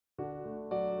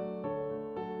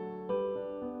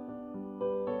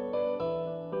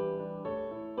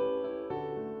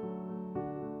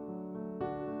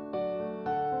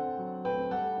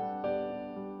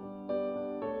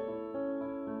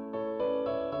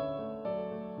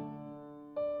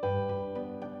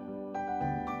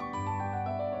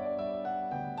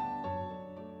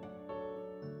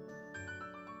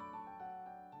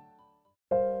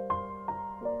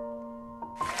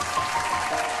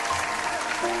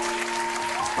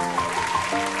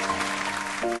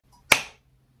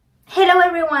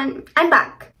everyone, I'm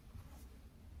back.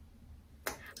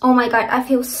 Oh my god, I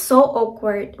feel so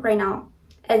awkward right now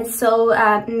and so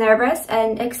nervous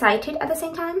and excited at the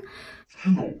same time.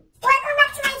 Hello. Welcome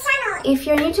back to my channel. If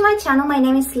you're new to my channel, my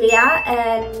name is Leah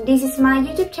and this is my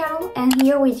YouTube channel, and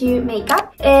here we do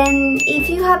makeup. And if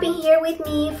you have been here with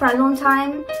me for a long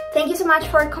time, thank you so much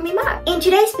for coming back. In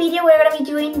today's video, we're gonna be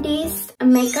doing this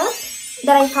makeup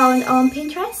that I found on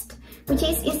Pinterest, which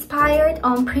is inspired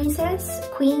on princess,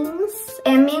 queens,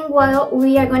 and meanwhile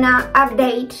we are gonna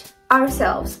update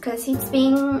ourselves because it's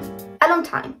been a long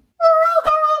time.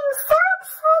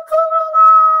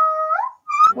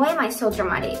 Why am I so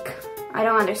dramatic? I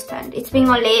don't understand. It's been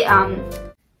only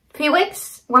 3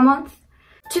 weeks, 1 month.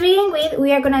 To begin with,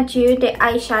 we are gonna do the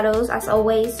eyeshadows as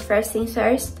always, first things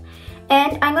first.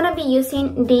 And I'm gonna be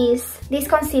using this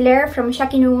concealer from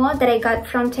Shakinuo that I got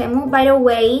from Temu. By the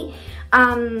way,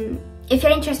 if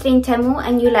you're interested in Temu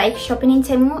and you like shopping in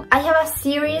Temu, I have a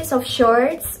series of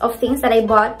shorts of things that I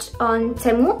bought on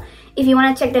Temu. If you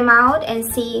want to check them out and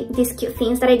see these cute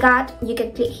things that I got, you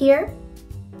can click here.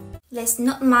 Let's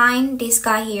not mind this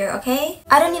guy here, okay?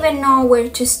 I don't even know where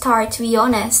to start, to be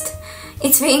honest.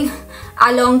 It's been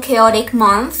a long, chaotic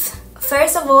month.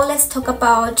 First of all, let's talk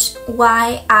about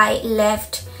why I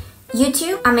left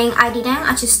YouTube. I mean, I didn't,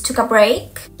 I just took a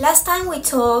break. Last time we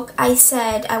talked, I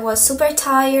said I was super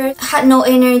tired, had no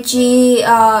energy,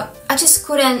 I just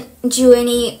couldn't do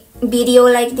any video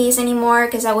like this anymore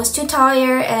because I was too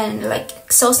tired and like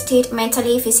exhausted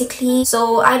mentally, physically.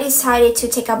 So I decided to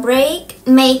take a break,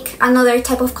 make another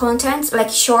type of content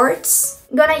like shorts.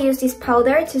 Gonna use this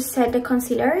powder to set the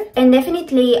concealer, and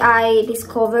definitely I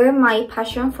discovered my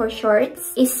passion for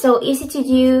shorts. It's so easy to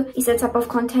do, it's a type of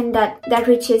content that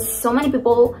reaches so many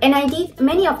people, and I did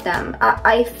many of them.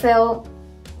 I fell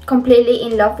completely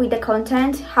in love with the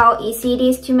content, how easy it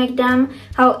is to make them,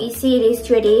 how easy it is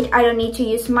to edit. I don't need to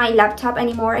use my laptop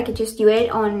anymore, I can just do it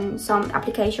on some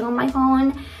application on my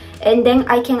phone. And then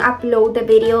I can upload the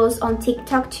videos on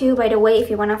TikTok too. By the way,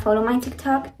 if you want to follow my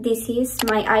TikTok, this is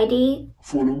my ID.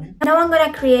 Follow me. Now I'm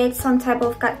gonna create some type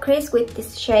of cut crease with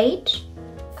this shade.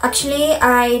 Actually,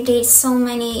 I did so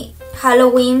many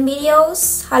Halloween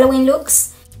videos, Halloween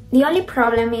looks. The only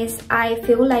problem is I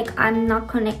feel like I'm not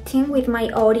connecting with my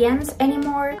audience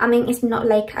anymore. I mean, it's not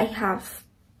like I have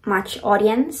much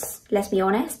audience, let's be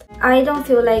honest. I don't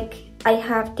feel like I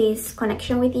have this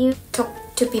connection with you. Talk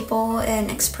to people and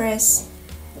express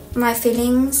my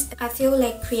feelings. I feel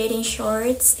like creating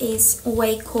shorts is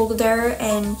way colder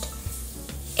and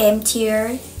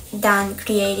emptier than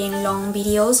creating long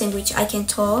videos in which I can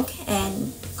talk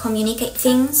and communicate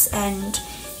things and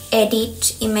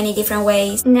edit in many different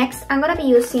ways. Next, I'm gonna be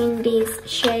using this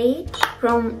shade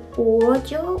from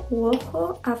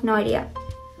Woko. I have no idea.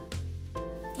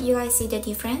 You guys see the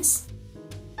difference?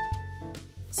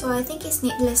 So I think it's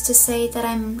needless to say that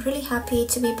I'm really happy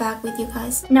to be back with you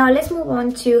guys. Now let's move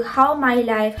on to how my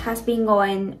life has been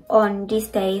going on these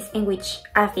days in which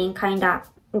I've been kinda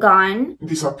gone.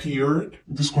 Disappeared,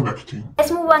 disconnecting.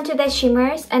 Let's move on to the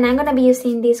shimmers, and I'm gonna be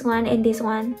using this one and this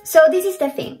one. So this is the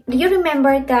thing. Do you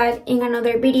remember that in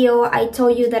another video I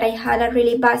told you that I had a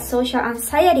really bad social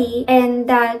anxiety and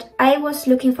that I was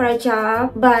looking for a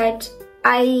job, but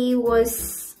I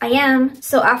am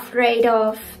so afraid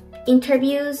of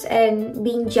interviews and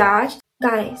being judged?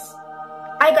 Guys,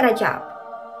 I got a job,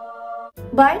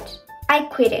 but I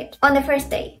quit it on the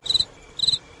first day.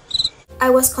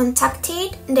 I was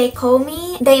contacted, they called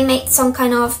me, they made some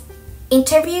kind of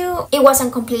interview. It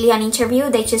wasn't completely an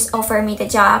interview, they just offered me the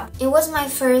job. It was my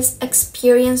first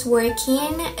experience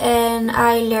working and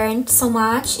I learned so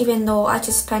much even though I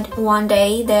just spent 1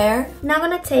 day there. Now I'm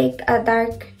gonna take a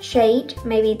dark shade,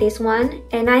 maybe this one,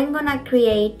 and I'm gonna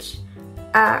create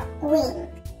a wing.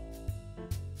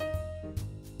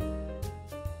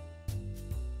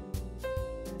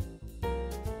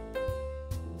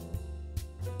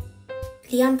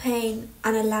 Liam Payne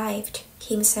unalived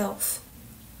himself.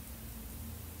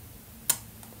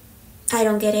 I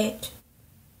don't get it.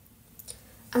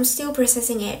 I'm still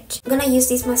processing it. I'm gonna use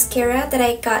this mascara that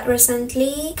I got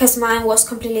recently because mine was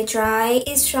completely dry.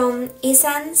 It's from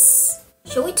Essence.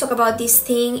 Should we talk about this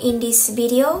thing in this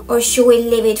video or should we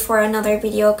leave it for another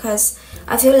video? Because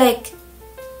I feel like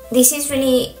this is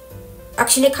really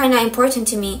actually kind of important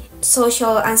to me.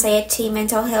 Social anxiety,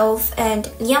 mental health, and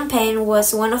Liam Payne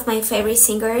was one of my favorite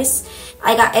singers.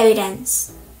 I got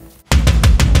evidence.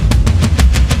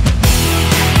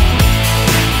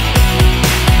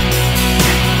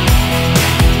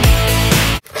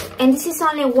 And this is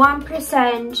only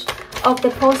 1% of the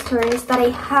posters that I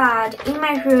had in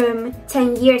my room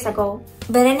 10 years ago.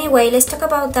 But anyway, let's talk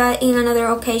about that in another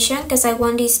occasion because I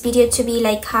want this video to be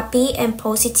like happy and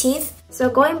positive. So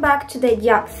going back to the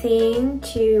job thing,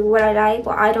 to what I like,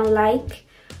 what I don't like,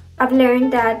 I've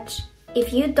learned that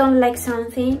if you don't like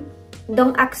something,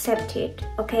 don't accept it,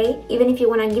 okay? Even if you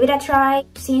want to give it a try,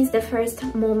 since the first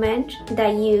moment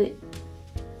that you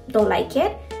don't like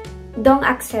it, don't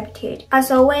accept it.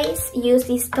 As always, use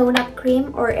this tone-up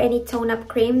cream or any tone-up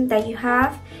cream that you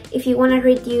have if you want to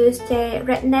reduce the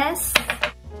redness.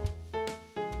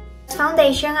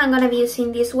 Foundation, I'm gonna be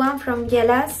using this one from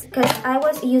Jealous because I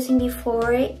was using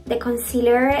before the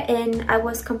concealer and I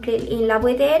was completely in love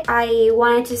with it. I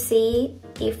wanted to see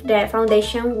if the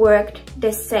foundation worked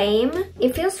the same.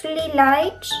 It feels really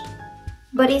light,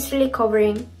 but it's really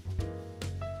covering.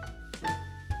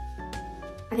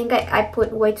 I think I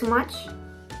put way too much,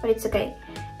 but it's okay.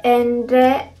 And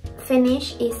the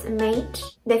finish is matte.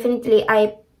 Definitely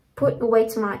I put way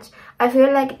too much. I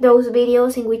feel like those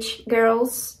videos in which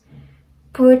girls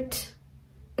put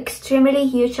extremely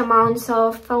huge amounts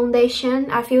of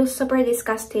foundation. I feel super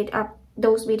disgusted at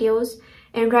those videos,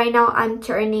 and right now I'm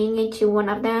turning into one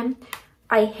of them.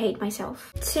 I hate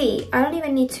myself. See, I don't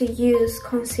even need to use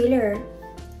concealer.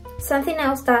 Something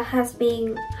else that has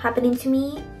been happening to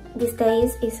me these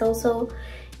days is also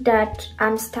that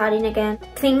I'm studying again.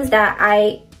 Things that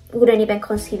I wouldn't even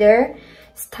consider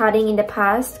studying in the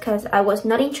past because I was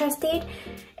not interested,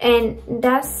 and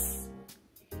that's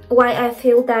why I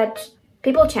feel that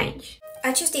people change.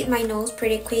 I just did my nose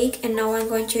pretty quick and now I'm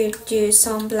going to do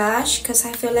some blush because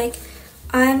I feel like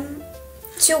I'm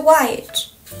too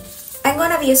white. I'm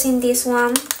gonna be using this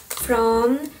one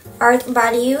from Art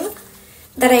Value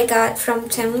that I got from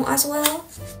Temu as well.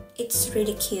 It's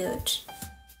really cute.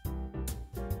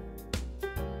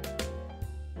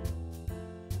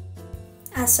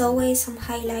 As always, some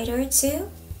highlighter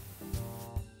too.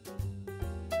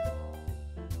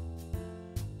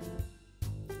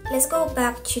 Let's go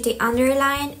back to the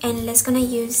underline and let's gonna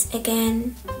use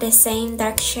again the same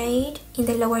dark shade in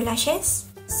the lower lashes.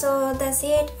 So that's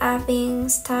it. I've been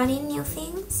studying new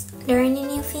things, learning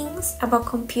new things about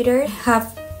computer. I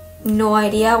have no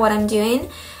idea what I'm doing,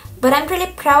 but I'm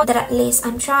really proud that at least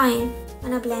I'm trying.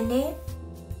 I'm gonna blend it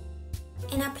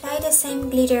and apply the same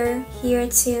glitter here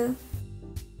too.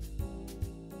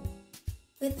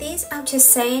 With this, I'm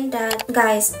just saying that,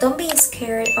 guys, don't be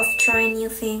scared of trying new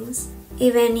things.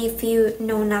 Even if you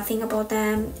know nothing about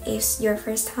them, it's your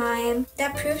first time.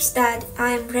 That proves that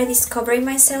I'm rediscovering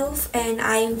myself and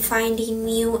I'm finding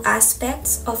new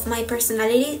aspects of my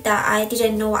personality that I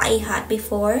didn't know I had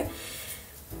before,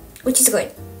 which is good.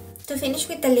 To finish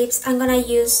with the lips, I'm gonna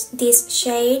use this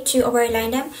shade to overline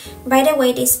them. By the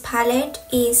way, this palette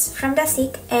is from the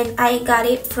Sick and I got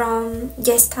it from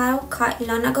Gestyle quite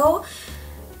long ago.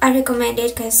 I recommend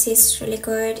it because it's really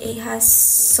good. It has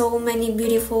so many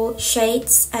beautiful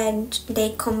shades and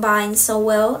they combine so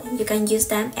well. You can use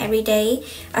them every day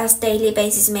as daily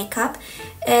basis makeup.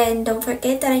 And don't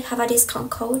forget that I have a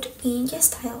discount code in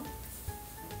Gestyle.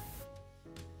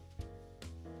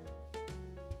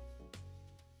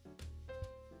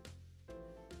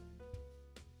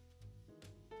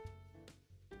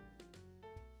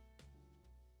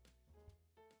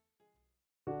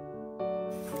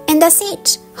 And that's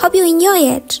it. Hope you enjoy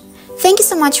it. Thank you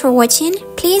so much for watching.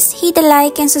 Please hit the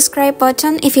like and subscribe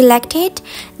button if you liked it.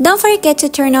 Don't forget to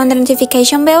turn on the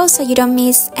notification bell so you don't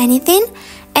miss anything.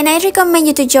 And I recommend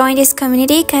you to join this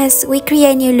community because we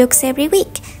create new looks every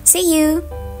week. See you!